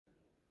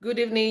Good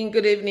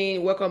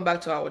evening. Welcome back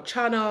to our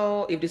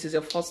channel. If this is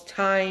your first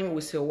time,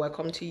 we say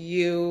welcome to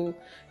you.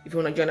 If you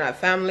want to join our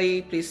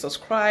family, please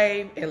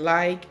subscribe and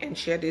like and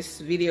share this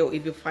video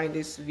if you find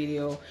this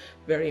video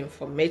very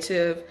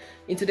informative.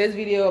 In today's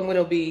video, I'm going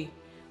to be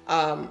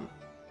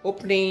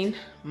opening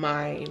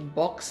my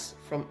box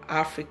from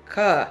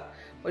Africa.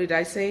 What did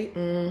I say?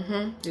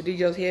 Did you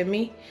just hear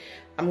me?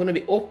 I'm going to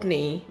be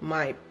opening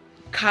my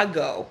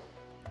cargo.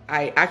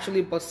 I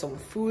actually bought some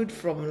food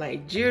from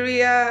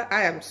Nigeria.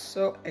 I am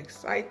so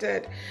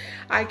excited.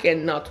 I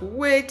cannot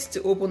wait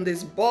to open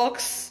this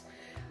box.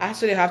 I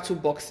actually have two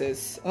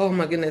boxes, oh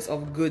my goodness,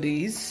 of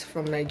goodies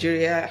from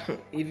Nigeria.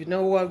 If you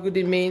know what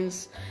goodie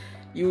means,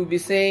 you will be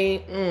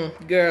saying,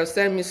 girl,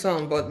 send me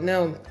some, but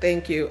no,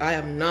 thank you, I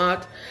am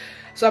not.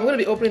 So I'm going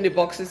to be opening the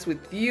boxes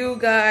with you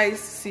guys,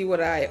 see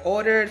what I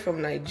ordered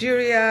from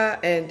Nigeria,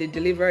 and they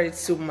delivered it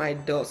to my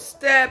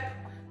doorstep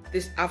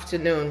this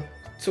afternoon.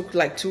 Took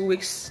like 2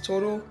 weeks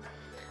total.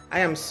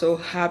 I am so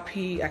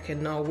happy. I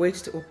cannot wait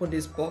to open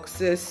these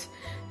boxes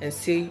and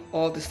see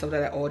all the stuff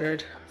that I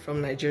ordered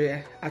from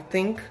Nigeria. I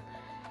think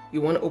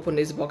you want to open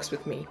this box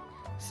with me.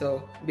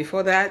 So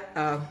before that,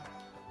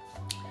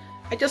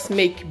 I just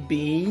make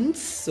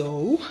beans,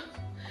 so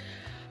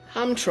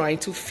I'm trying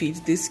to feed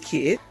this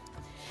kid.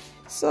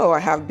 So I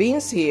have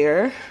beans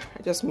here.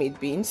 I just made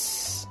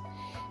beans.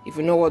 If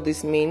you know what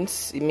this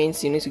means, it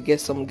means you need to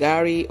get some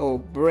gari or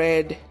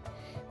bread.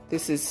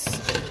 This is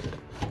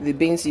the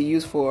beans you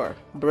use for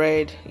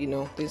bread, you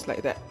know, things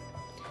like that.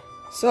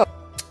 So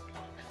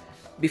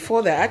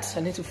before that, I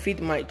need to feed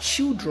my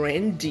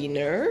children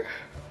dinner,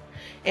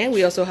 and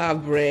we also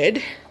have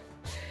bread.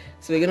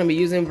 So we're gonna be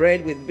using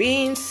bread with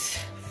beans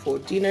for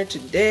dinner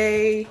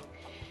today.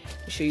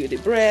 I'll show you the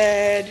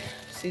bread.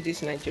 See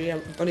this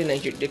Nigerian, only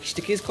Nigerian, the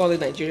kids call it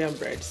Nigerian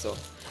bread. So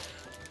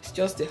it's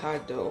just the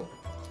hard dough.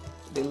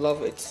 They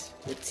love it.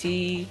 The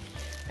tea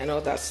and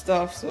all that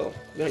stuff. So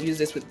we're gonna use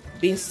this with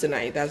beans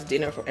tonight. That's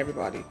dinner for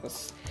everybody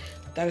because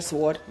that is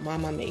what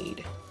mama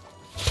made.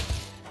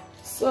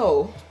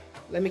 So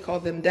let me call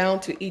them down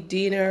to eat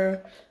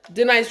dinner.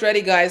 Dinner is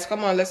ready, guys.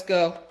 Come on, let's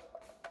go.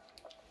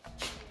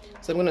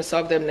 So I'm gonna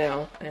serve them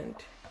now, and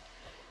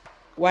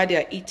while they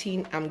are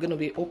eating, I'm gonna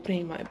be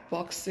opening my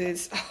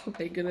boxes. Oh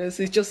my goodness,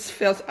 it just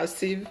felt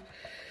as if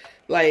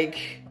like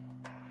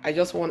I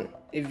just won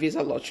a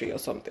Visa lottery or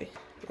something,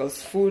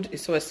 because food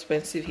is so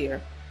expensive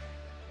here.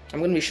 I'm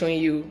going to be showing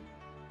you,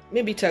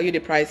 maybe tell you the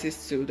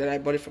prices too that I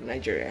bought it from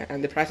Nigeria,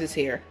 and the prices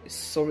here is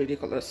so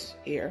ridiculous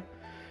here.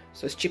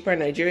 So it's cheaper in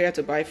Nigeria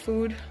to buy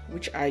food,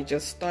 which I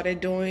just started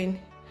doing.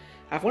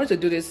 I've wanted to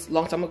do this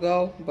long time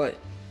ago, but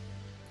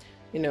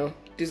you know,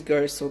 this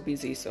girl is so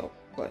busy. So,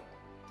 but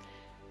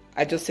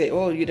I just say,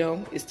 oh, you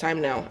know, it's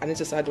time now. I need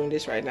to start doing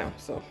this right now.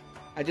 So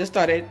I just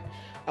started.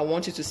 I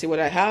want you to see what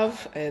I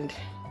have, and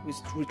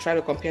we try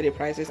to compare the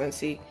prices and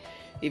see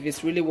if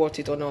it's really worth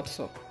it or not.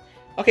 So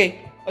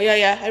okay. Oh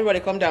yeah, everybody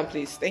calm down,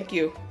 please. Thank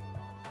you.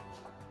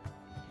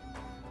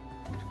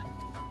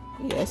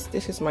 Yes,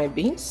 this is my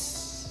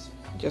beans.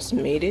 Just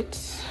made it.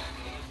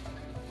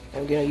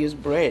 I'm gonna use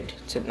bread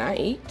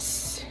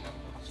tonight.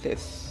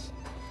 This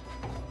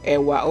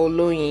ewa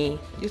oloyin.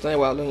 It's not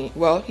ewa oloyin.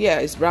 Well, yeah,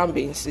 it's brown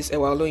beans. It's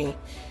ewa oloyin,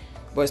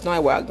 but it's not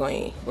ewa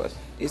oloyin. But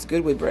it's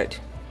good with bread.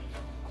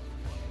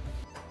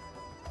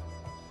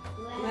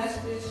 Bless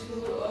this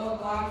food, oh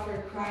God,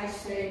 for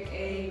Christ's sake.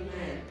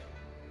 Amen.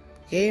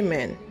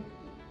 Amen.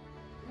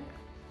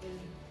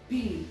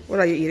 Beans. What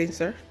are you eating,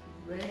 sir?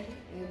 Bread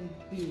and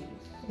beans.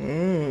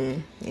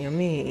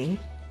 Yummy.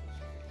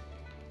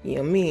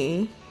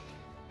 Yummy.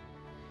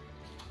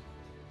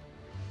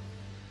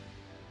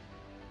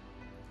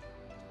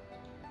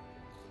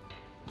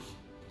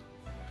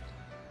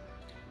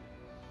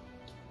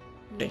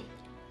 Okay.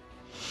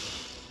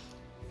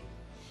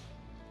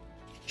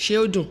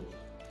 Sheldon.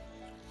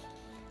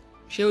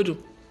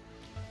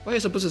 What are you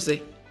supposed to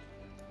say?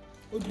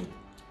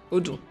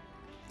 Odu.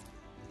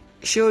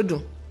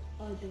 Sheldon.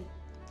 Odu.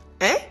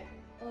 Eh?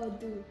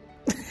 Odu.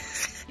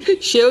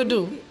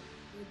 Sheldon.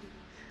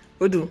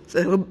 Odu.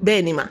 So,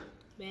 Benima.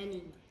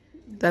 Benima.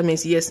 That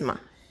means yes, ma.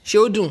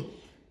 Sheldon.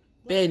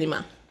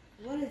 Benima.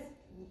 What does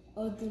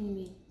Odu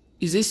mean?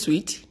 Is it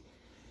sweet?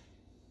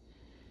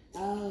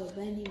 Oh,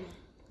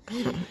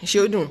 Benima.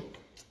 Sheldon.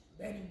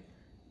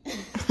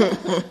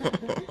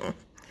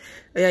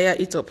 Yeah,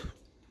 eat up.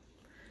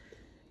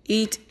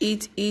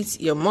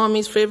 Eat. Your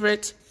mommy's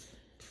favorite.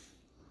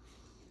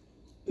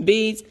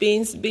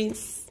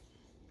 Beans.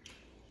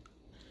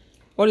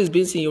 What is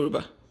beans in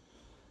Yoruba?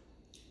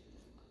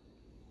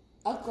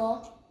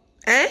 Echo.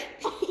 Eh?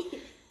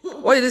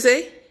 What did you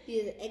say?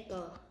 It's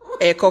echo.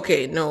 Echo.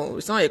 Okay, no,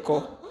 it's not echo.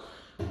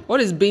 What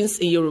is beans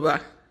in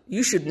Yoruba?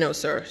 You should know,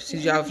 sir,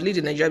 since you have lived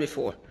in Nigeria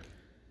before.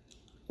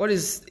 What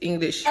is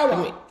English?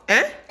 Ewa.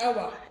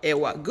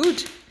 Ewa.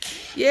 Good.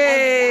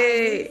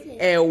 Yay.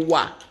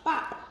 Ewa.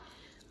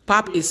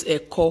 Pap is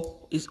echo,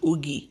 is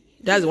ugi.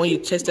 That's the one you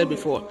tested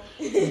before.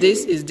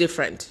 This is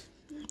different.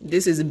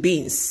 This is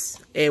beans.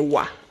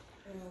 Ewa.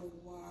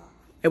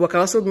 Ewa can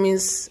also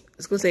means,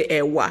 it's going to say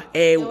ewa.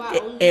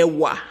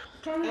 Ewa.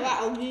 Ewa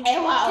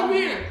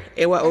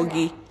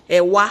Ogi.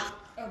 Ewa.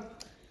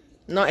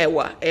 Not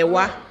Ewa.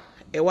 Ewa.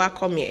 Ewa,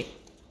 come here.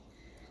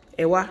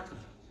 Ewa.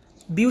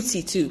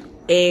 Beauty too.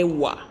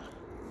 Ewa.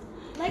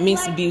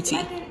 Means beauty.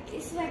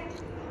 It's like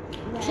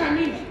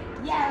Chinese.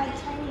 Yeah,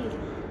 like Chinese.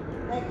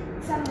 Like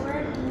some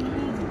word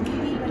means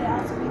beauty, but it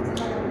also means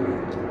another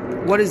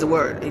word. What is the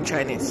word in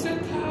Chinese?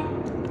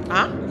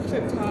 Huh?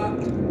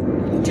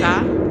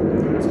 Ta?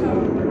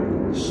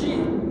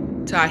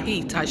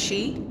 Tahi.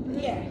 Tashi?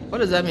 Yeah. What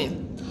does that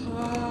mean?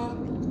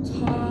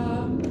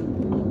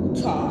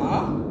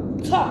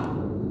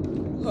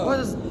 What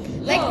is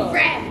Like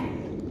red.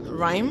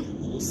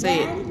 rhyme? Say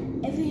it.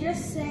 Ren, if you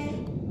just say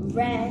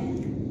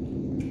ren,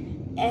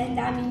 and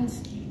that means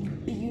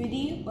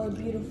beauty or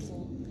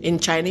beautiful. In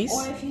Chinese?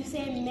 Or if you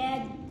say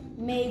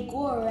may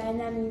go ren,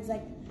 that means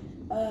like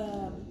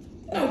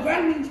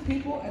red means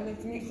people, and then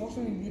means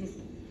also means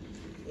beautiful.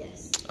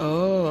 yes.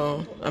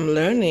 Oh, I'm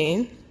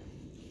learning.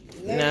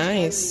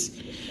 Nice.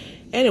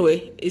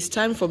 Anyway, it's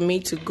time for me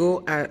to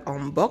go and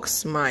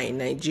unbox my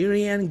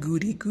Nigerian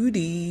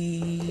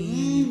goodie.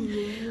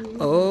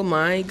 Oh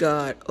my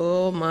god.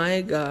 Oh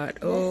my god.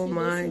 Oh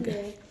my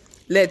god.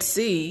 Let's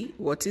see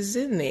what is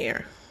in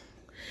there.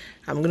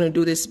 I'm gonna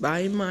do this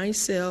by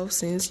myself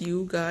since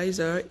you guys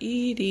are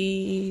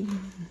eating.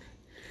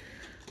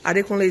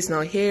 Adekunle is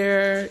not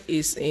here.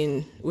 Is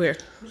in where?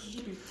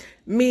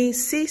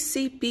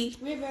 Mississippi.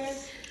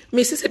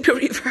 Mississippi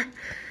River.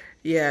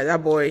 Yeah,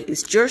 that boy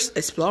is just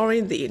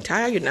exploring the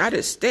entire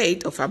United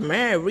States of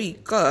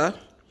America.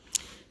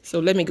 So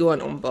let me go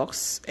and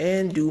unbox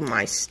and do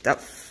my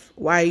stuff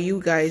while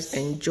you guys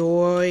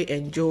enjoy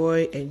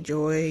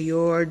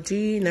your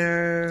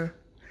dinner.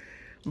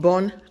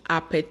 Bon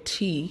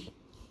appetit.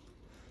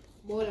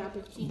 Bon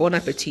appetit. Bon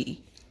appetit.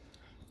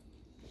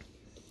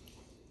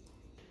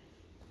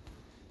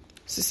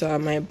 These are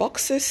my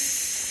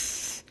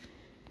boxes.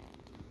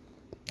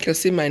 You can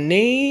see my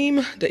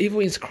name. They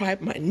even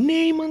inscribed my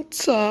name on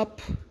top.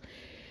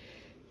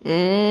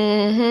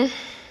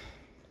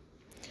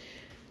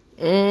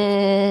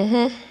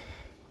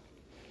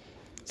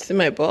 See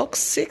my box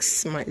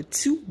 6, my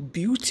 2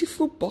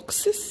 beautiful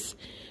boxes.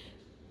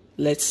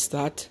 Let's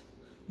start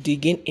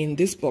digging in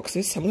these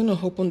boxes. I'm gonna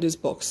open these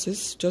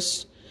boxes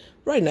just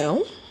right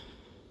now.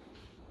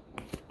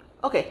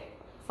 Okay,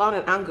 found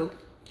an angle.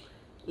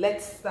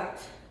 Let's start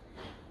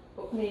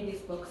opening these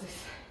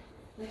boxes.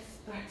 Let's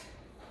start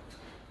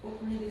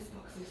opening these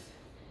boxes.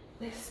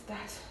 Let's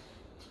start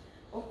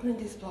opening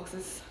these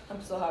boxes.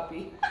 I'm so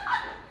happy.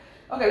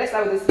 Okay, let's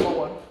start with this small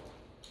one.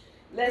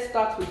 Let's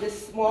start with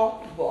this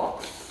small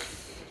box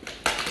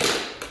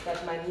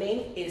that my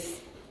name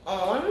is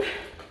on.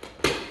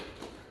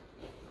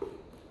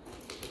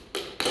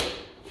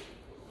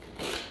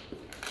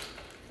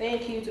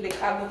 Thank you to the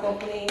cargo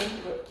company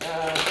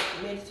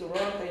made to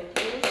run. Thank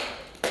you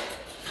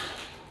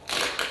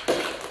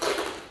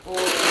for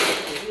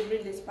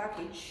delivering this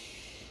package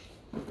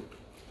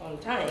on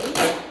time.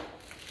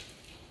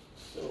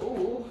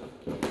 So,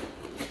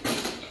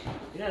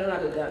 I don't know how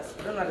to dance.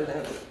 I don't know how to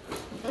dance.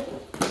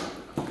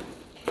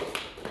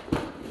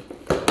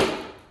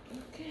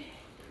 Okay.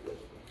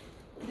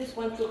 This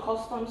went through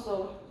custom,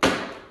 so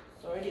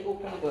it's already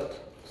open but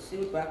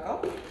sealed back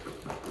up.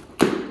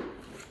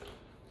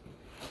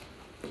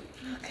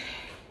 Okay.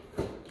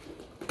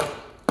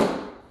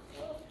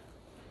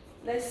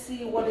 Let's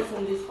see what is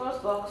in this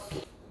first box.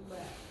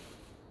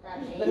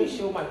 Let me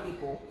show my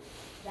people.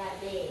 That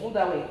big. Move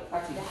that way,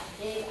 Patty. That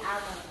big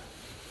apple.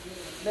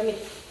 Let me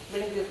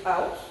bring this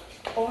out.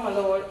 Oh my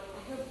lord.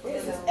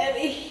 This is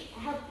heavy.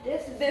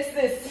 This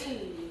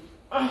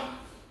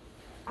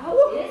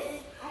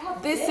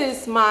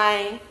is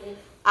my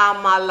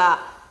amala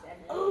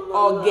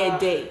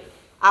ogede.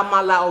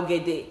 Amala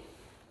ogede.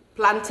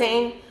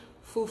 Plantain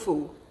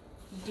fufu.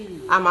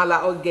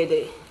 Amala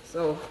ogede.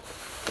 So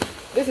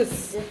this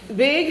is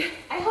big.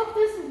 I hope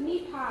this is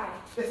meat pie.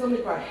 It's only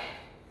pie.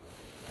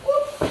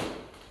 Whoop.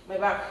 My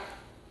back.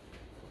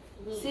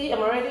 See, I'm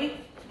already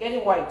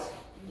getting white.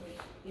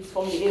 It's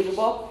from the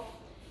elubo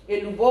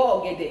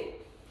ogede.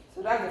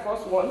 So that's the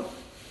first one.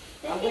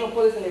 I'm going to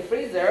put this in the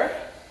freezer.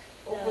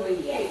 Hopefully,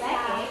 Yes,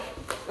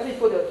 let me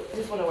put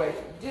this one away.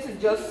 This is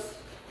just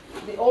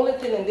the only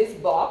thing in this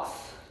box,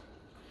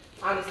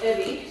 and it's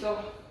heavy,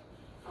 so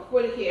I'll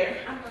put it here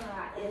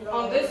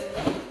on this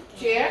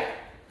chair.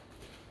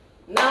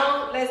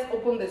 Now let's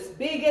open this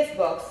biggest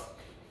box.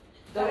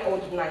 Don't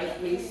hold the knife,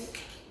 please.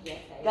 Yes,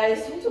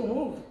 Guys, you need to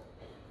move.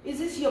 Is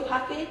this your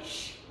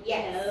package?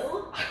 Yes.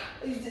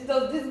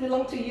 Does this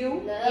belong to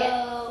you? No.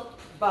 Yes.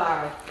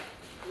 Bye.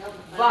 No.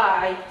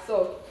 Bye.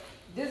 So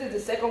this is the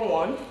second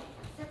one.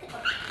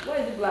 Why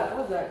is it black?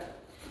 What's that?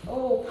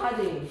 Oh,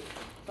 padding.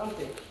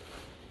 Something.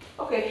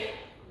 Okay.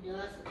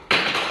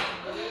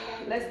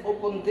 Let's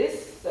open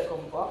this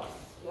second box.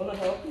 You wanna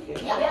help? You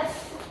can.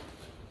 Yes.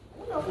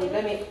 Wait,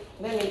 let me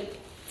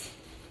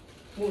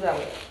move that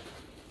way.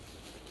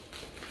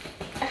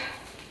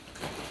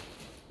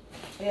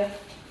 Yeah.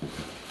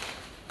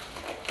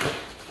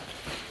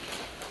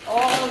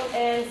 All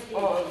hands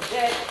on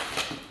deck.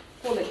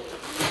 Pull it.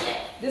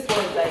 This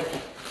one is like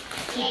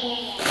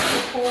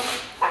triple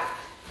packed.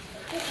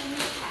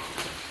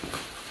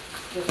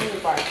 There's only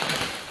 5.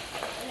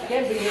 I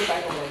can't bring it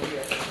back over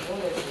here.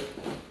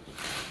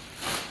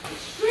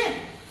 Shrimp.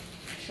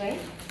 Shrimp?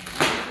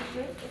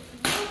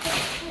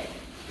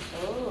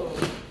 Oh.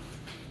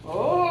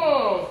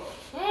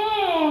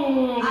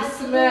 Oh. The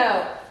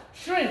smell.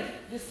 Shrimp.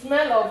 The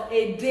smell of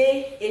a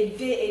day.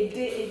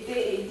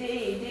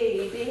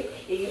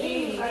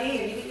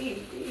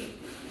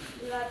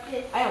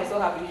 I am so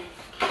happy.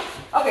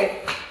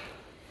 Okay.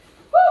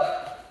 Woo.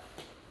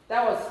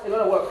 That was a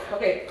lot of work.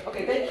 Okay.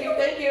 Thank you, I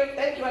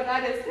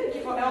got this. Thank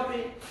you for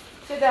helping.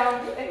 Sit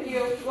down. Thank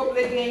you. Go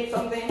play game,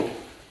 something.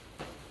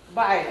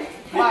 Bye.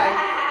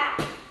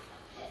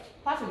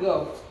 Have to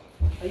go.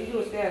 Are you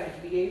gonna stay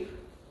and behave?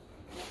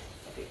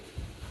 Okay.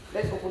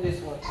 Let's open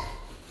this one.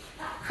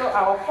 So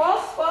our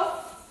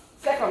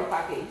second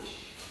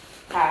package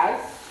has.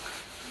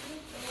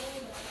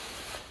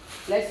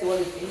 Let's see what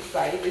is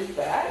inside this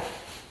bag.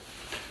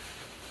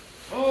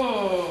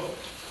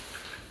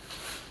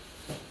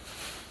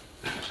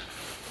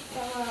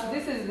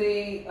 This is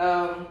the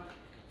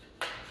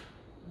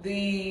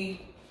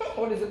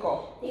what is it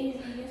called? We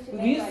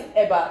use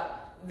eba.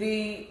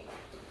 We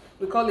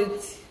call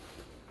it.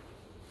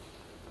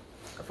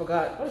 I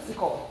forgot. What is it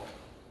called?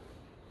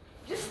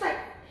 Just like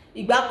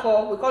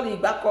igbako. We call it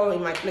igbako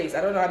in my place. I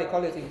don't know how they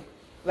call it in.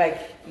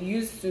 Like you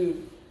used to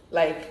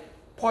like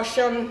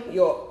portion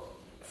your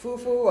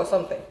fufu or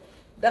something.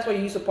 That's what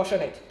you use to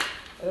portion it.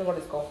 I don't know what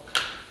it's called.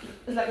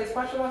 It's like a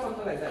spatula or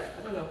something like that.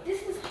 I don't know.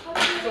 This is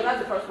so that's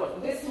the first one.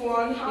 This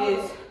one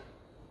is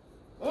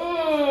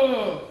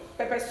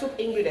pepper soup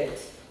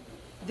ingredients.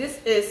 This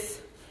is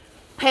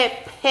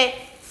pepper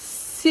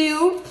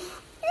soup.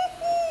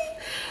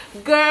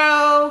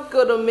 Girl,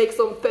 gonna make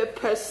some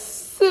pepper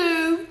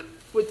soup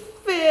with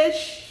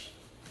fish,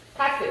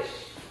 catfish.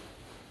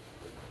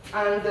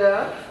 And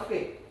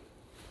okay,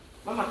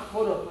 Mama,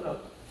 hold on.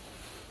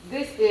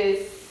 This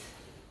is.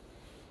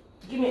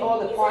 Give me all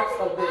the parts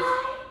of this.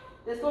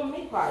 There's no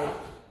meat pie.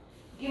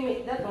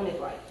 That's no meat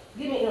pie.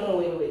 No,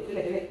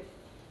 wait.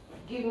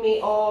 Give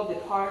me all the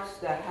parts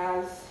that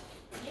has.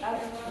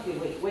 Okay,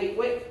 wait.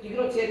 You're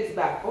gonna tear this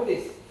back. Hold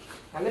this.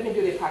 Now let me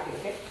do the packing,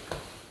 okay?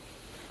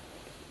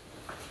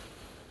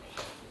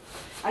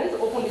 I need to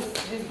open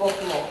this box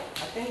more.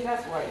 I think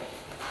that's why.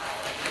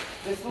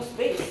 There's no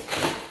space.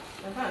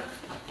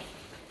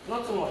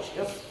 Not too much.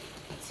 Just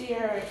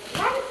tear it.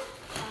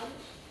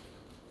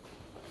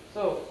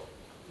 So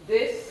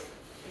this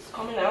is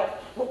coming out.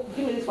 Oh,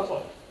 give me this first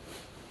one.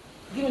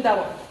 Give me that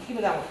one.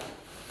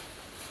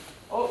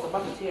 Oh, it's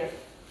about to tear.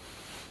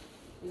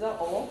 Is that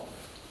all?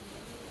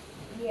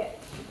 Yeah.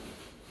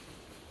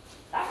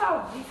 I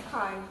have these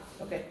kinds.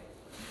 Okay.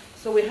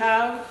 So we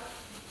have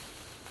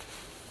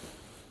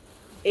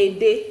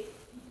ede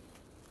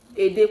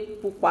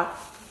pupa,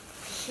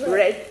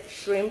 red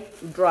shrimp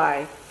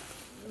dry,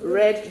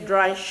 red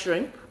dry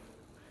shrimp.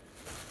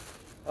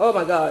 Oh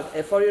my God,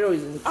 a 4-year-old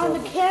is in trouble.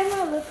 On the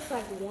camera, it looks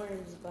like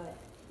worms, but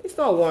it's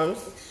not worms.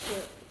 it's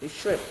shrimp. It's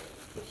shrimp.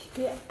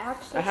 Yeah,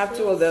 actually, I have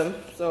 2 of them,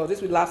 so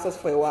this will last us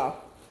for a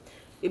while.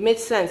 It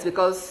makes sense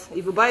because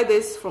if you buy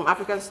this from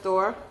African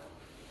store,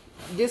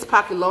 this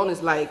pack alone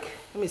is like,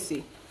 let me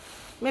see,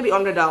 maybe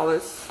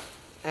 $100.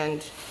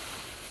 And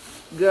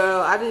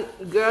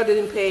girl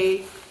didn't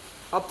pay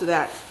up to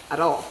that at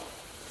all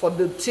for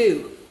the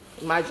 2.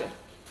 Imagine.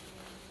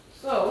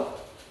 So,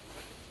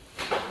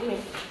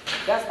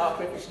 that's our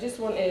crayfish. This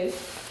one is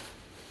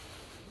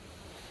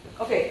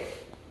okay.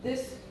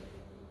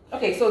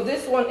 So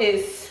this one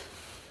is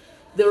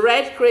the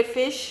red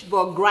crayfish,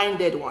 but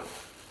grinded one.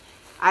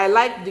 I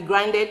like the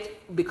grinded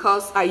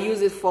because I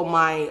use it for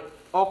my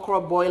okra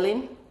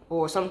boiling,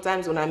 or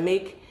sometimes when I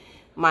make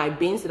my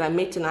beans that I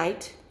made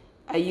tonight,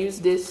 I use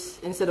this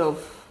instead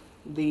of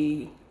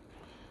the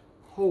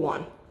whole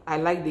one. I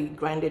like the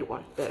grinded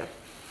one better.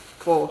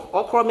 For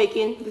okra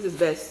making, this is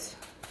best.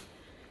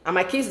 And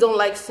my kids don't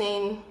like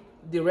seeing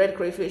the red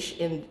crayfish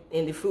in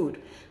the food.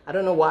 I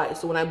don't know why.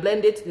 So when I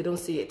blend it, they don't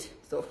see it.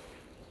 So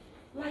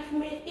life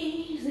made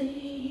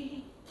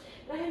easy.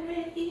 Life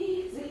made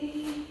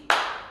easy.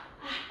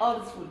 All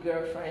this food,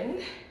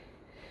 girlfriend.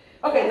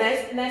 Okay,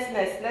 next.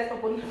 Let's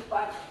open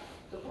back.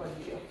 Don't want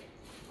video.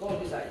 Go on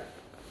this side.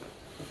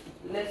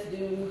 Let's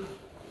do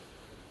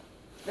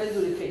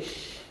the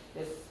fish.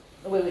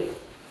 Wait.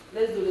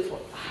 Let's do this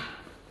one.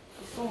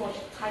 There's so much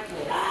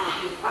tightness.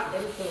 You pack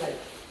everything like.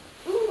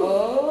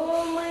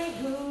 Oh my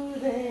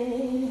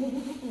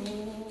goodness.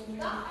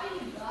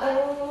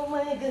 Oh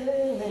my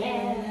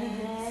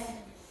goodness.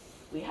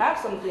 We have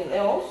something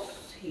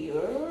else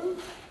here.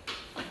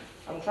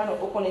 I'm trying to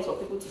open it for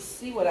people to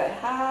see what I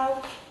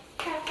have.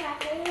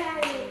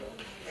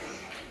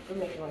 Don't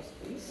make noise,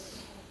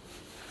 please.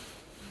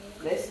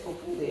 Let's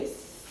open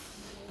this.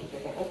 If I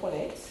can open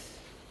it.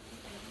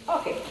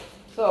 Okay,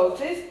 so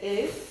this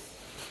is.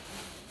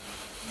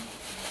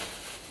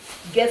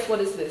 Guess what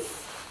is this?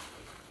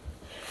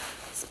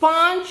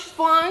 Sponge.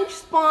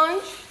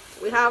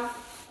 We have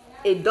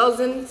a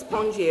dozen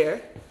sponge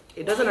here,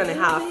 a dozen and a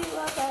half.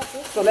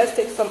 So let's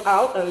take some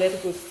out and let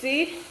people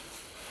see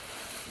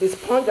the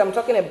sponge I'm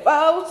talking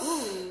about.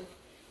 Ooh.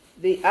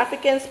 The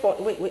African sponge.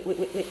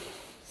 Wait.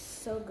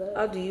 So good.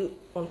 How do you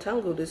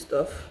untangle this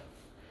stuff?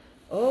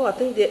 Oh, I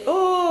think they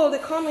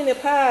come in a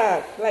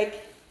pack.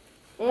 Like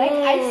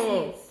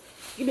ices.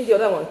 Give me the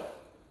other one.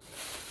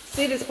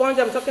 See the sponge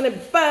I'm talking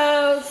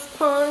about?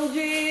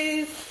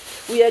 Sponges.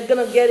 We are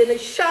gonna get in the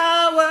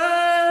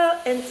shower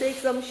and take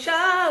some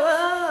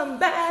shower and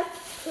bath.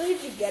 Where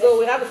did you get So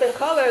we have different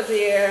colors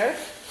here.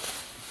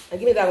 And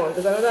give me that one.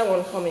 There's another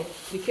one coming.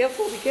 Be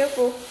careful, be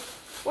careful.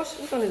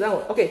 Which one is that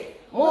one? Okay.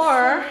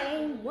 More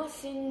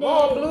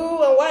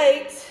blue and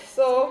white.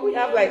 So we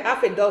have like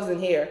half a dozen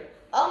here.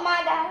 Oh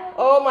my god.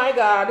 Oh my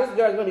god, this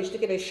girl is gonna be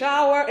taking a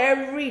shower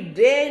every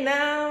day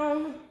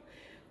now.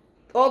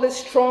 All this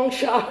strong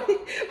shower,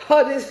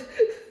 all this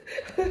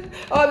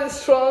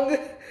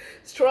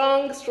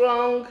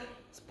strong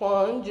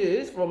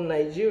sponges from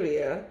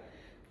Nigeria.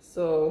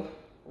 So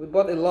we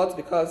bought a lot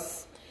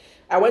because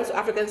I went to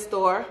African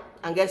store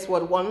and guess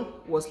what? One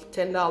was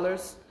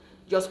 $10.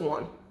 Just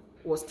one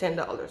was $10.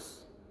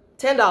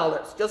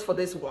 $10 just for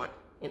this one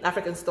in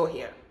African store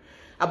here.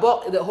 I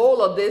bought the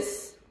whole of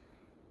this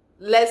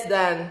less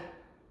than,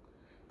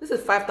 this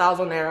is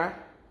 5,000 naira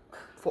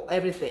for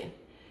everything.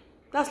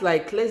 That's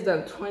like less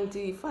than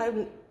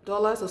 $25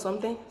 or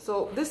something.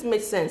 So this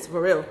makes sense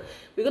for real.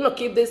 We're gonna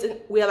keep this in,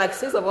 we are like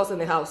 6 of us in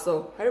the house,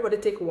 so everybody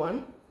take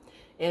one.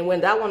 And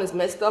when that one is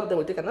messed up, then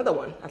we take another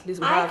one. At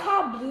least we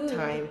have blue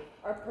time.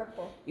 Or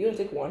purple. You can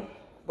take one,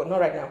 but not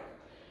right now.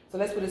 So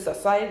let's put this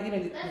aside. Give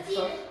me the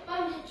stuff.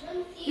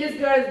 This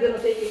girl is gonna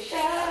take a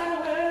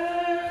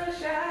shower.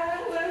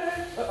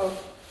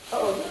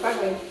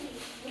 Finally.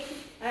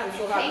 I am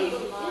so happy.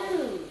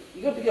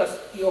 You're gonna pick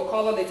your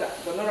color later,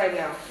 but not right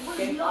now.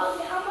 Okay?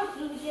 How much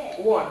do we get?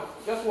 One.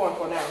 Just one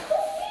for now.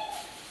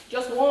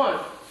 Just one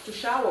to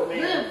shower,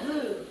 man.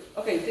 Blue.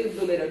 Okay, you take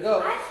blue later.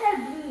 Go. I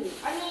said blue.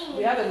 I mean.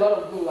 We have a lot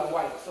of blue and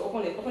white. So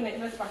open it.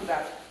 Let's pack it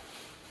out.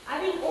 I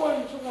think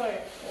orange.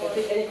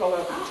 Take any color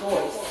of your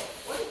choice.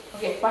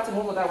 Okay, Patty,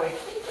 move it that way.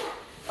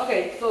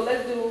 Okay, so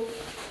let's do,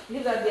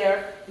 leave that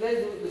there. Let's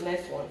do the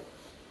next one.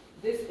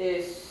 This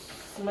is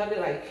smelling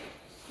like,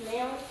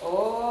 Snail?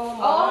 oh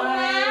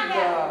my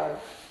god.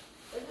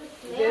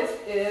 This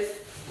is,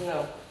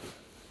 no.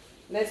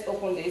 Let's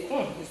open this.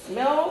 The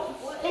smell.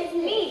 It's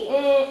meat.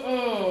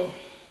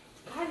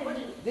 Kind of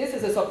meat. This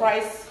is a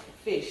surprise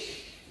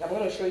fish that I'm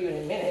going to show you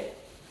in a minute.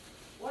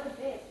 What is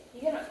this?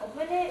 You gonna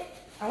open it?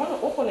 I want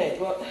to open it,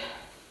 but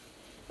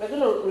we're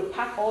going to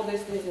repack all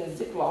these things in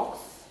Ziplocs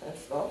and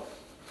stuff.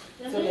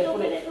 Does So it they put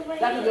open it, it from right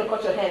that is here? going to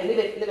cut your hand. Leave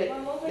it.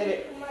 I'm opening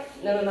it from right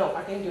here. No,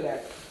 I can't do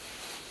that.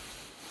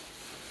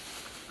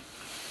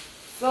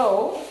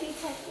 So, If you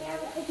touch me, I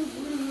do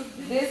blue.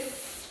 this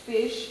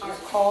fish is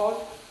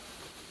called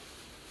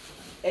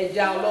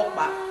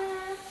Ejaolokpa.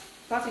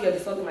 Pastor, you're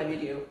disturbing my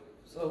video.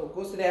 So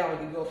go sit down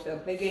and go upstairs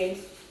and play games.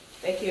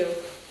 Thank you.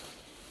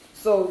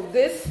 So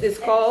this is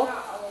called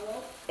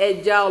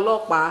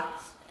Ejaolokpa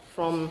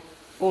from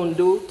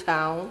Ondo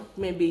town.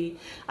 Maybe,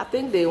 I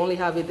think they only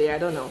have it there, I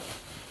don't know.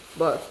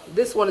 But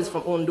this one is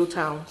from Ondo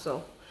town.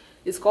 So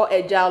it's called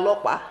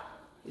Ejaolokpa.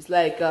 It's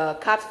like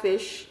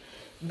catfish,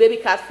 baby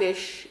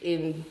catfish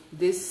in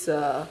this,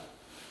 I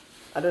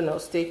don't know,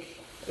 steak.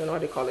 I don't know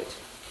what they call it.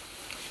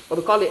 But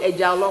we call it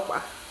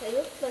Ejaolokpa. It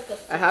looks like a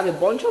I have a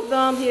bunch of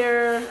them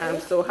here.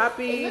 I'm so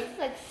happy. It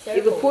looks like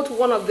If you put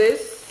one of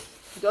this,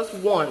 just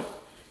one,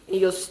 in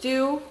your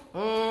stew,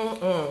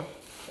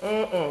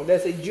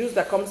 there's a juice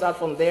that comes out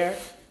from there.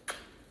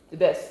 The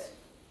best.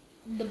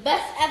 the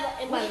best ever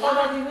in my Which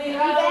color do life. we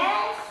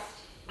have?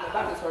 My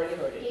back is already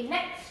hurting. Okay,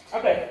 next.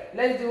 Okay,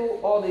 let's do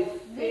all the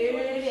This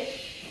one is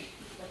fish.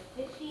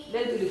 the fishy.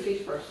 Let's do the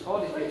fish first. All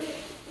the What is fish.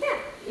 it? Yeah.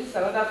 This is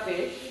another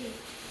fish.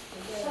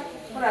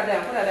 Put that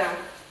down. Put that down.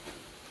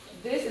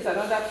 This is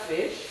another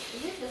fish.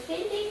 Is this the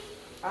same thing?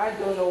 I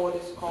don't know what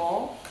it's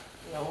called.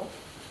 No.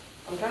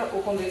 I'm trying to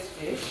open this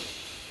fish.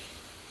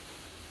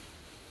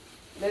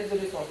 Let's do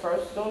this one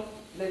first. Don't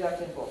let that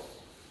thing bust.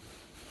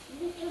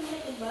 Is it too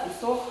many bugs? It's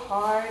so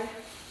hard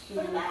to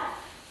Put it back.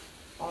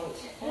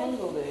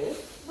 untangle this.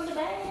 Put it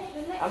back.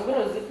 The next I'm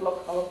going to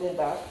ziplock all of them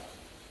back.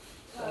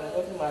 So it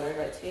doesn't matter if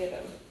I tear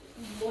them.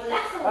 Well,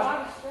 that's a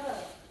lot of stuff.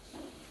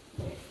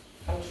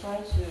 I'm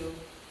trying to.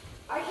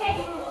 I can't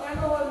even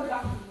remember what we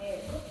got from there.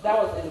 That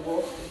was in the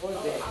book. It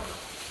was there.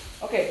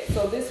 Okay,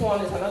 so this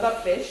one is another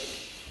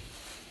fish.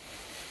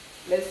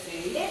 Let's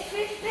see This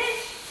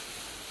fish.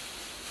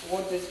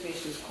 what this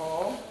fish is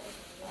called.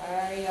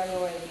 I have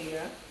no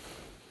idea.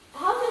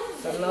 How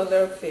does It's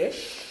another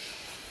fish.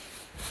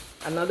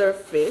 Another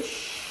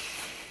fish.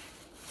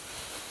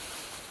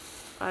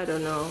 I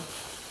don't know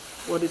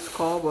what it's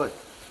called, but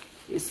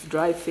it's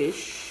dry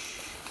fish.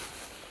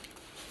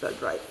 It's a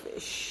dry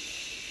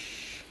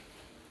fish.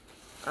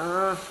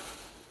 I'm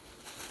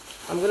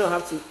gonna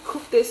have to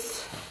cook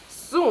this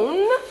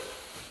soon.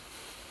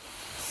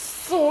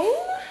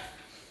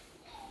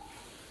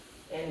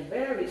 And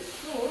very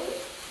soon.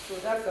 So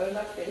that's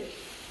another fish.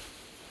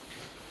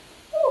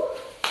 Whew.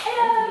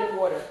 I need to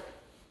drink water.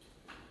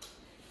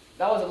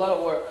 That was a lot of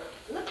work.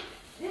 Look,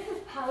 this is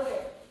powder,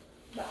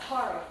 but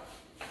hard.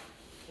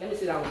 Let me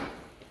sit down.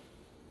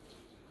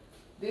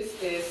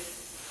 This is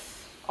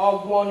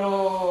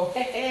ogbono.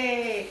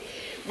 Hey,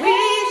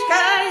 which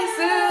kind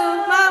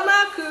soup,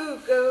 Mama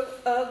Cuckoo?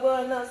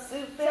 Ogbono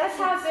soup. That's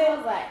how it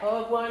smells like.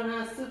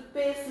 Ogbono soup.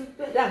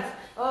 Dance.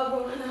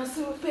 Ogbono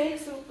soup.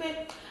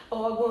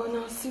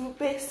 Ogbono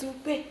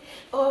soup.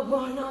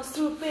 Ogbono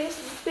soup.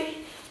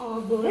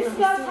 Ogbono This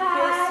goes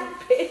hard.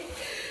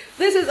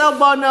 This is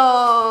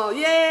ogbono.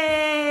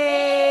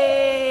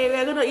 Yay!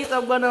 We're gonna eat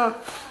ogbono.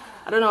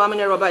 I don't know how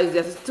many rubber is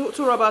there. It's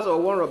two rubbers or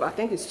one rubber. I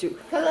think it's two.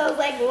 Because it was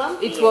like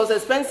lumpy. It was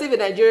expensive in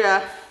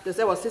Nigeria. They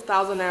said it was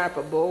 6,000 naira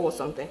per bowl or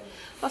something.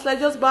 I was like,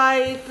 just buy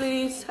it,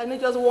 please. I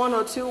need just one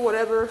or two,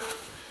 whatever.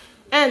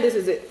 And this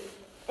is it.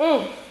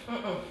 How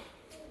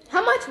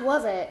much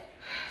was it?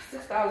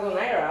 6,000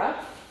 naira,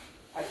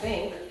 I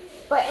think.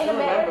 But in I don't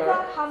America,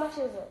 remember. how much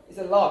is it? It's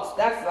a lot.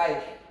 That's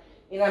like,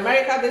 in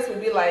America, this would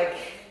be like,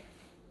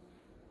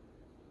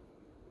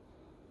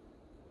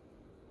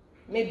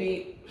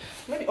 maybe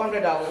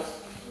 $100.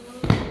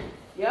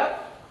 Yep.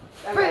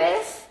 That's For like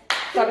this?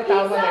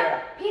 30,000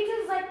 naira.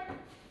 Pizza's like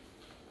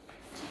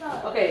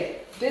 $2. Okay,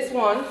 this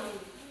one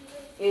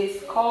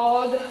is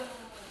called,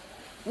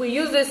 we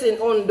use this in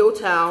Ondo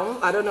town.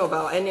 I don't know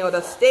about any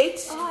other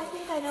state. Oh, I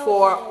think I know.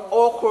 For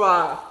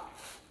okra.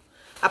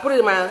 I put it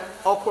in my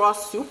okra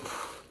soup.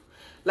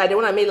 Like the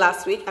one I made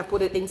last week, I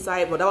put it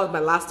inside, but that was my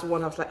last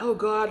one. I was like, oh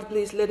God,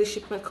 please let the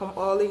shipment come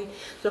early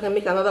so I can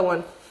make another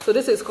one. So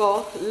this is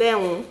called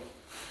leun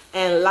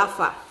and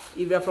lafa.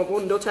 If you're from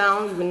Ondo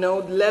town, you will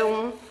know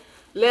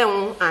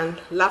leun and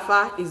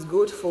lafa is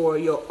good for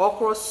your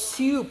okra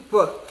soup.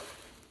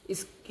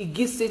 It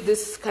gives it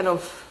this kind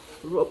of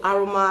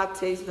aroma,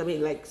 taste, I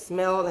mean like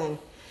smell, and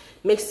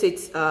makes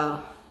it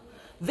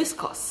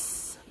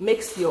viscous.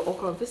 Makes your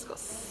okra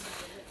viscous.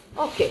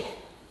 Okay.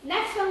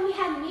 Next one we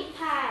have meat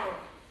pie.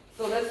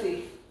 So let's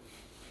see.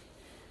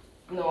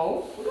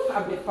 No, we don't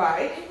have meat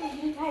pie.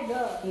 Meat pie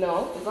though.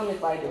 No, it's not meat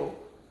pie though.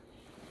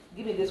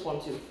 Give me this one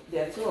too.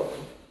 There are two of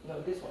them. No,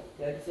 this one.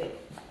 They're the same.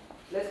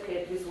 Let's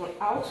get this one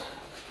out.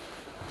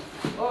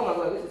 Oh my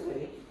God, this is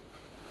heavy.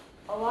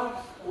 Oh,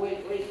 wow.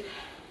 Wait.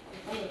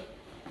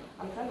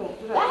 I'm trying to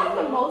do that. That has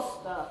the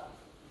most stuff.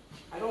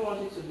 I don't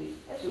want it to be.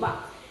 This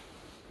box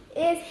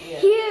is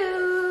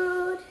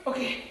huge.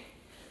 Okay.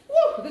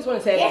 Woo, this one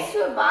is heavy. This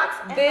food box.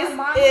 And This my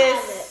mom has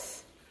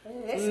is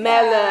This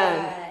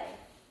melon. guy.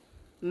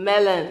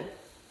 Melon.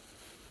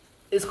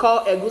 It's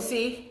called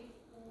egusi.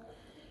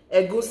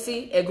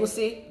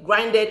 Egusi,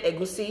 grinded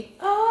egusi.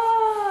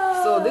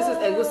 Oh. So this is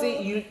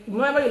egusi. You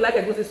remember you like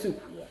egusi soup?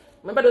 Yeah.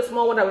 Remember the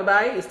small one that we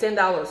buy? It's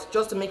 $10.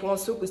 Just to make one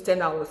soup is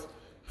 $10.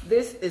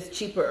 This is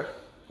cheaper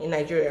in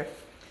Nigeria.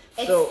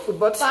 It's so we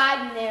bought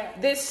 5 naira.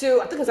 this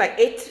soup. I think it's like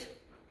 8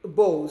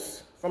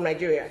 bowls from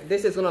Nigeria.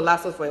 This is gonna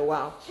last us for a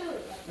while.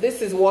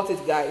 This is worth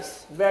it,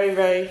 guys. Very,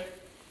 very.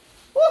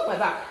 Oh, my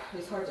back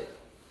is hurting.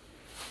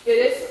 It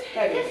is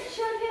heavy. This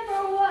chili pepper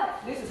or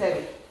what? This is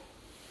heavy.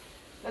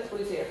 Let's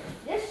put it here.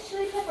 This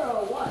chili pepper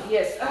or what?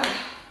 Yes.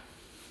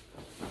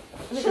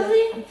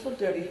 Chili I'm so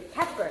dirty.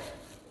 pepper.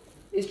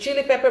 It's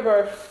chili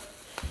pepper.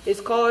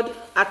 It's called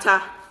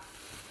ata.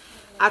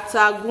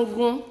 Ata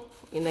gungun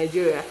in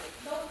Nigeria.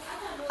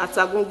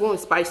 Ata gungun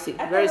is spicy,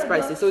 very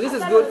spicy. So this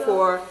is good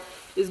for.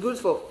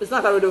 It's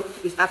not arodo.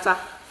 It's ata.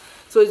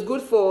 So it's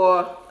good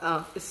for.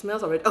 It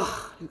smells already.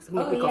 Oh, it's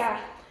making me cough.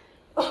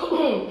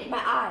 My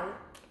eye.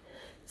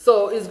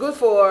 So it's good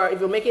for if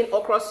you're making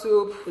okra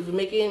soup, if you're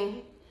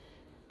making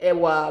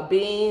ewa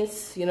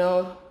beans, you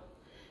know,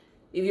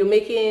 if you're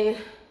making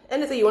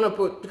anything you want to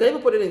put. You can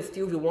even put it in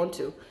stew if you want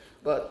to,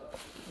 but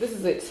this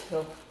is it.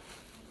 So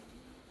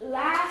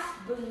Last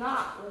but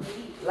not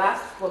least.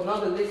 last but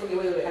not the least, okay,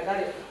 wait, I got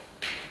it.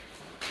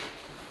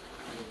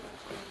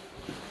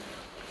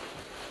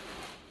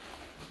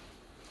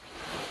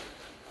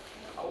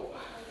 Oh.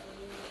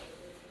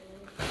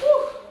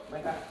 Whew. My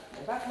back.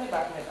 Last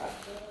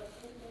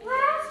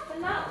but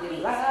not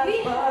least. Last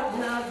we but have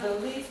not the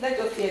least, let's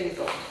just tear this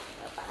off.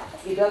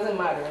 It doesn't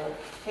matter.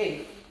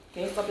 Hey,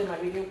 can you stop in my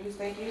video, please?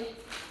 Thank you.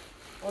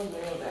 What's the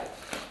name of that?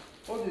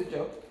 What's this,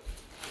 Joe?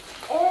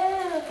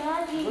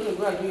 Maggie.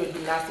 Go and do your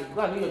gymnastics.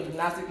 Go and do your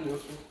gymnastics,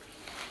 Yosu.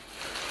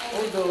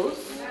 All those.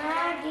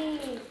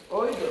 Maggie.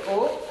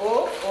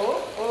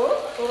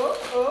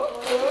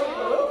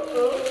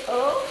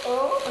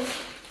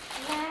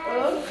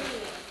 Maggie.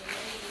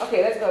 Okay,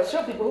 let's go.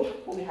 Show people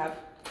what we have.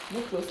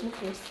 Move close.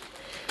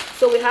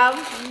 So we have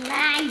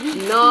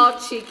Maggie. no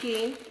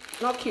chicken,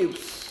 no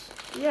cubes.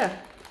 Yeah,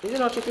 is it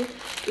not chicken?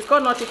 It's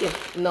called no chicken.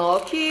 No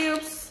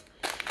cubes.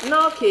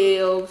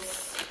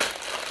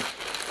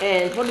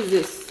 And what is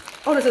this?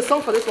 Oh, there's a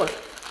song for this one.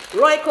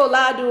 Royco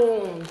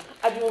Ladun.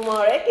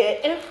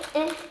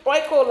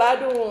 Royco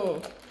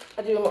Ladun.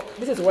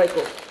 This is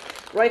Royco.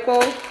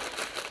 Royco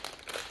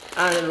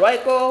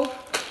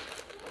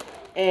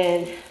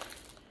and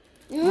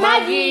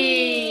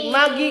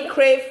Maggie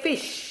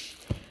crayfish.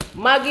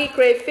 Maggie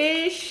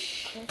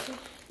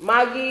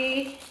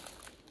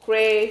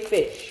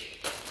crayfish.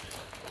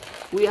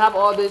 We have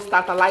all these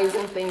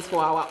tantalizing things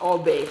for our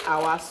obe,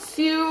 our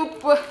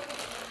soup.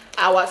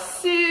 Our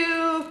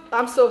soup.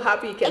 I'm so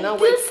happy. You cannot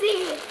wait.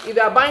 If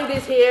you are buying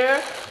this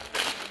here,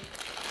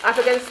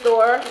 African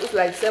store, it's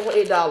like $7,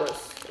 $8.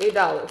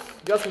 $8,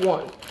 just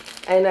one.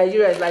 And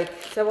Nigeria is like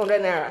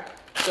 700 naira.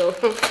 So,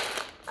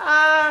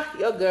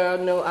 your girl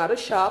know how to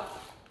shop.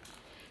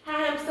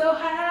 I'm so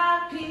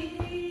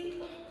happy.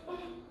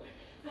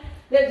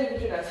 Let's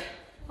do that.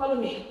 Follow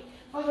me.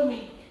 Follow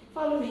me.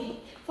 Follow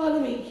me. Follow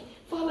me.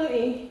 Follow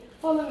me.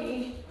 Follow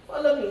me.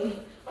 Follow me.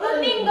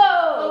 Flamingo.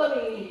 Follow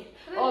me.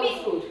 All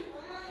this food.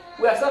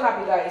 We are so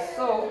happy, guys.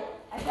 So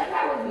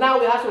now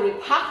we have to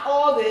repack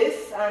all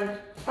this and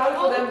probably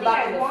put them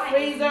back in the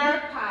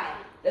freezer.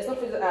 There's no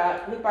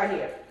freezer, meat pie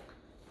here.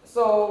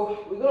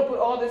 So we're gonna put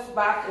all this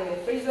back in the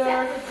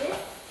freezer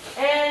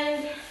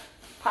and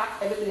pack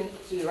everything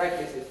to the right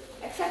places.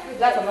 Except for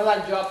that's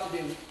another job to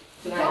do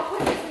tonight. Don't put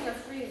this in the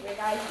freezer,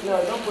 guys.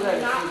 No, don't put that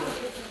in the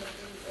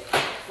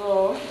freezer.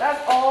 So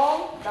that's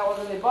all that was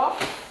in the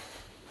box.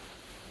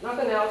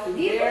 Nothing else is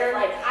there.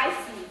 Like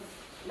ices.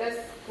 Let's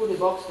put the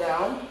box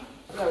down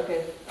so we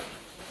can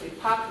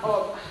repack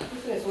all.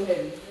 This thing is so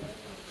heavy.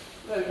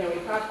 So we can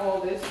repack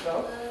all this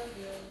stuff.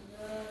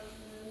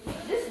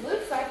 This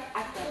looks like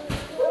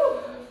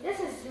this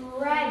is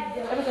red.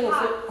 Everything is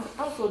so,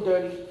 I'm so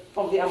dirty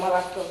from the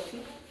amala stuff.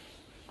 See?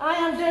 I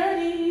am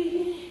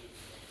dirty.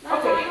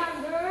 Okay.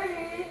 I'm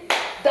dirty.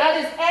 That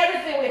is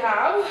everything we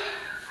have.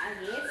 I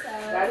need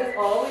some. That is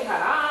all we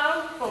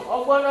have. From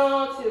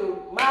ogbono to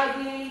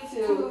maggi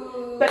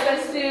to pepper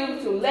stew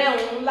to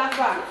leon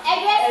lafa,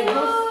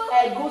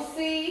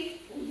 egusi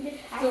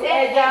to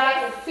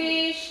eja to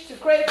fish to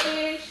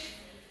crayfish,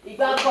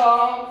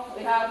 igbako.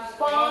 We have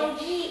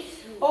sponge.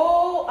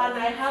 Oh, and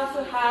I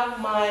also have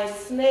my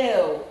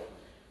snail.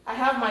 I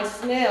have my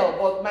snail,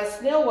 but my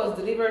snail was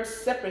delivered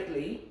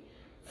separately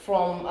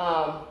from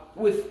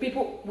with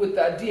people with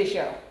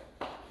DHL.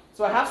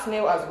 So I have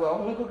snail as well.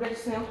 Let me go get a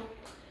snail.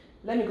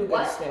 Let me go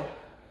get a snail.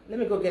 Let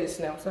me go get a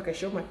snail so I can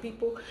show my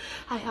people.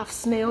 I have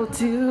snail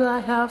too. I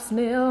have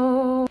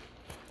snail.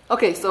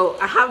 Okay, so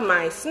I have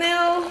my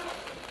snail.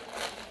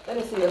 Let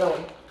me see the other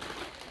one.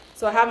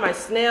 So I have my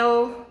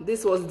snail.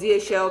 This was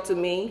DHL to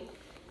me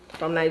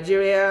from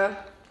Nigeria.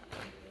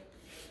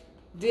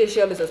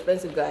 DHL is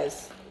expensive,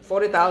 guys.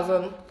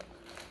 40,000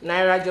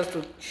 naira just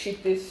to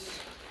ship this.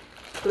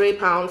 3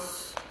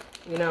 pounds.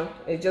 You know,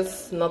 it's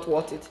just not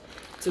worth it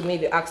to me.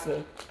 They asked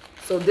me.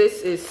 So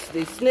this is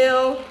the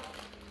snail.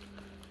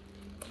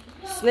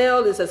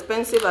 Snail is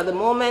expensive at the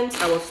moment,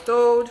 I was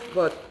told,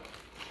 but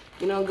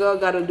you know, girl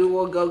gotta do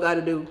what girl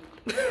gotta do.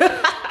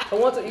 I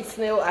want to eat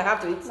snail, I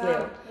have to eat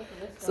snail.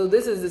 So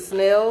this is the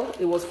snail.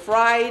 It was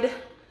fried.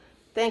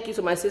 Thank you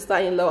to my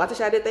sister-in-law.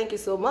 Atishade, thank you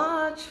so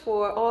much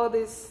for all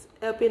this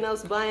helping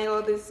us buying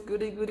all this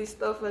goody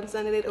stuff and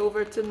sending it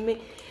over to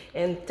me.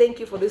 And thank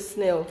you for this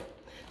snail.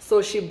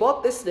 So she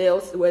bought the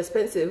snails. They were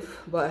expensive,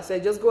 but I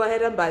said just go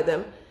ahead and buy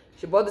them.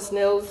 She bought the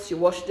snails, she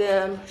washed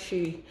them,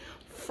 she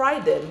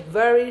fried them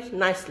very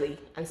nicely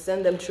and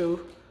send them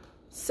through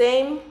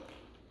same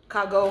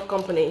cargo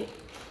company.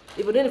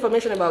 If you need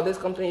information about this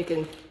company, you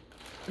can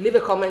leave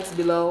a comment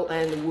below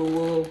and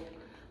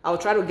I'll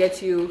try to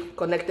get you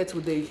connected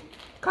to the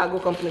cargo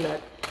company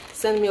that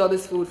send me all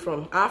this food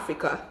from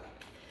Africa.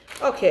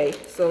 Okay,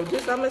 so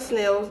these are my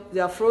snails. They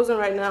are frozen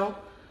right now.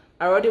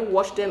 I already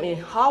washed them in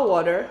hot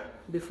water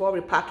before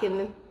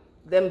repacking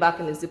them back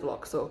in the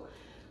Ziploc. So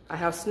I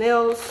have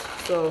snails.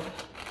 So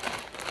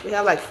we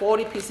have like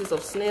 40 pieces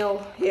of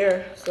snail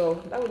here,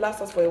 so that will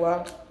last us for a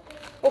while,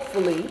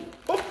 hopefully.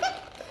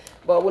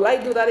 But will I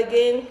do that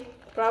again?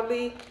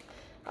 Probably.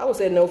 I would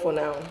say no for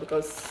now,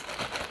 because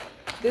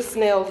this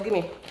snail,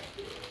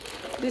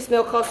 this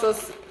snail cost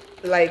us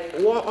like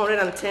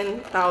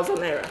 110,000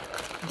 naira.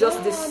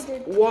 Just this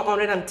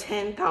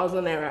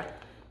 110,000 naira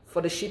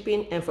for the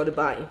shipping and for the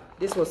buying.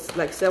 This was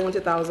like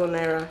 70,000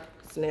 naira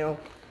snail.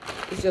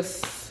 It's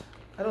just,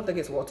 I don't think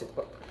it's worth it,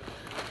 but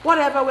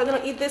whatever, we're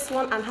gonna eat this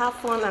one and have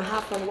fun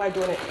while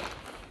doing it.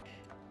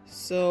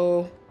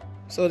 So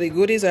the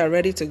goodies are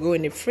ready to go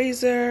in the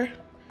freezer.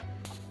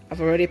 I've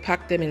already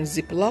packed them in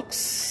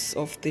Ziplocs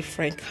of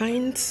different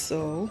kinds.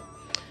 So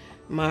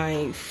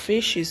my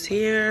fish is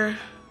here,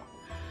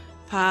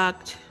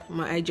 packed.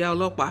 My eja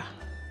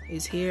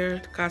is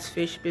here,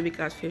 catfish, baby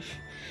catfish.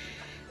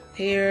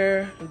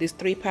 Here, these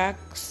 3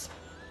 packs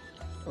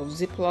of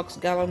Ziplocs,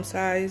 gallon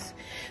size.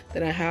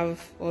 Then I have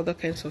other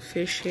kinds of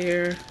fish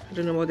here. I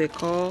don't know what they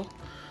call,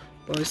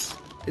 but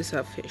these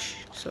are fish.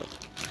 So,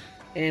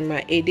 and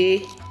my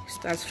ede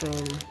starts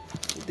from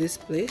this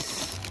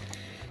place.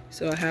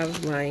 So I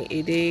have my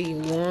ede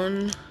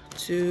 1,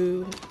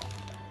 2,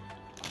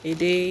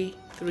 ede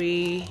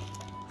 3,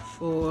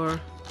 4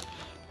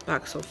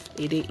 packs of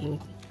ede in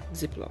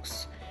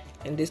Ziplocs,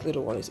 and this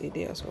little one is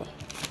ede as well.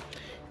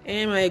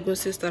 And my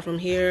egusi start from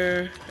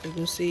here.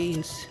 Egusi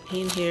is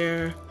in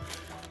here.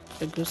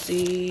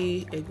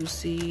 Egusi,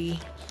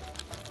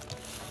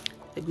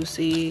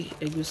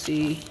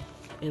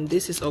 and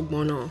this is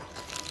ogbono.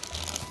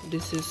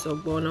 This is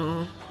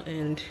ogbono,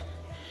 and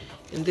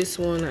In this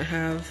one I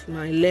have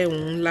my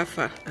leun,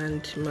 lafa,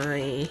 and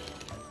my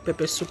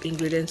pepper soup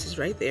ingredients is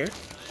right there.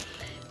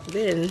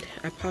 Then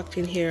I packed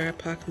in here, I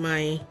packed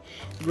my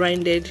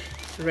grinded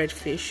red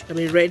crayfish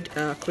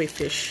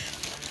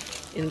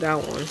in that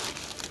one.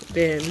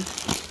 Then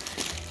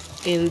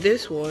in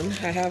this one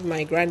I have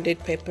my grinded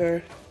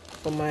pepper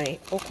for my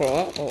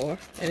okra or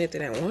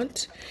anything I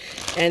want,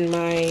 and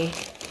my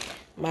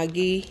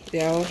Maggi,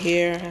 they're all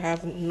here. I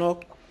have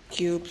knock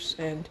cubes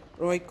and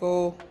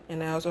roiko,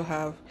 and I also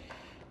have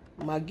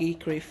Maggi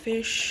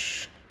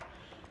crayfish,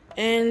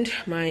 and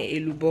my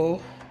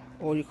elubo,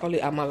 or you call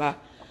it amala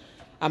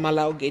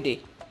ogede.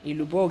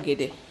 Elubo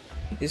ogede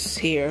is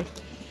here.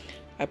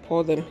 I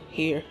pour them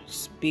here.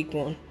 It's a big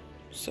one,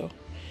 so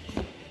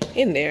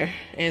in there.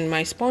 And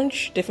my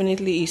sponge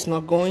definitely is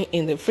not going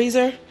in the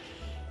freezer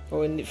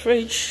or in the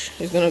fridge.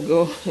 It's gonna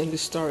go in the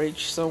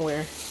storage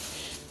somewhere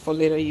for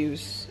later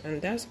use.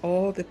 And that's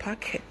all the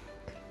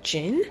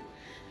packaging,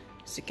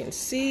 as you can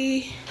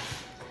see.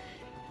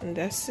 And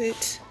that's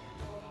it.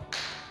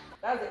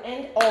 That's the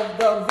end of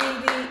the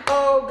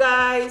video,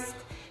 guys.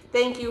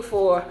 Thank you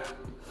for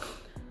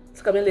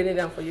coming leaning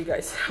down for you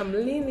guys. I'm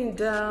leaning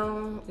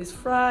down. It's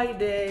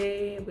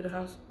Friday. I'm gonna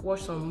have to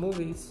watch some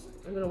movies.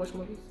 I'm gonna watch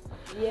movies.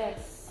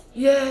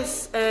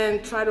 Yes,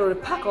 and try to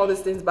repack all these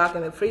things back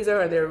in the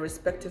freezer and their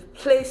respective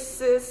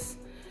places.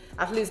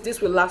 At least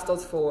this will last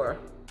us for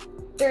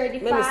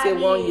 35 maybe say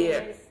 1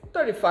 year. years.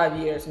 35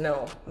 years,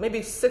 no.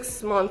 Maybe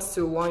 6 months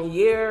to 1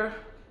 year.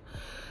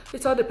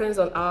 It all depends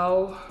on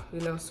how,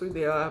 sweet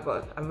they are,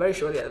 but I'm very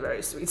sure they are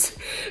very sweet.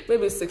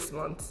 Maybe 6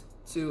 months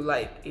to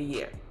like a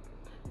year.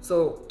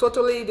 So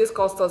totally this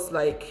cost us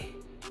like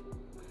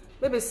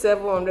maybe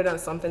 $700 and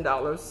something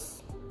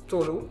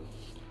total.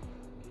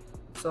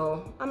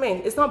 So I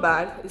mean, it's not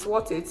bad, it's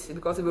worth it,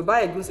 because if you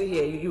buy egusi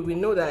here, you will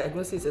know that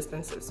egusi is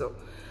expensive. So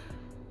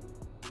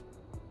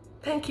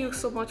thank you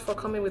so much for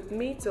coming with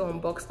me to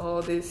unbox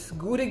all this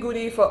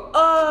goody for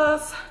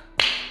us.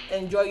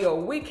 Enjoy your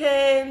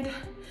weekend.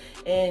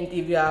 And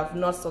if you have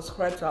not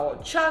subscribed to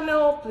our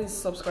channel, please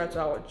subscribe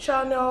to our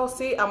channel.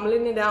 See, I'm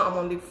leaning down, I'm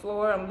on the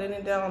floor, I'm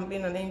leaning down, I'm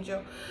being an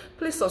angel.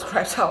 Please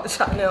subscribe to our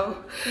channel.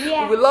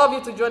 Yeah. We would love you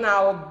to join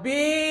our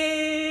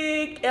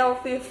big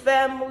healthy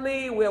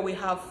family where we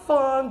have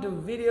fun, do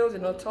videos,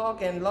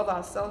 talk and love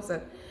ourselves,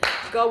 and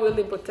God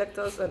willing protect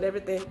us and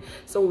everything.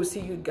 So we'll see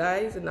you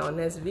guys in our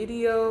next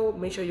video.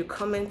 Make sure you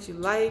comment, you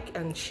like,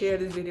 and share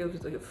this video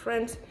with your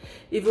friends.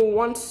 If you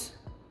want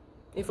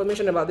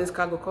information about this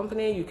cargo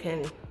company, you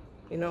can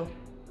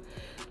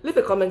leave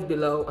a comment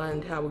below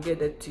and I will get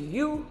that to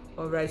you.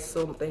 All right,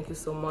 so thank you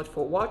so much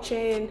for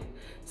watching.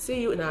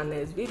 See you in our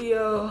next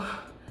video.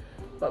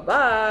 Bye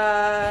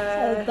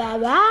bye. Bye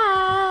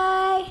bye.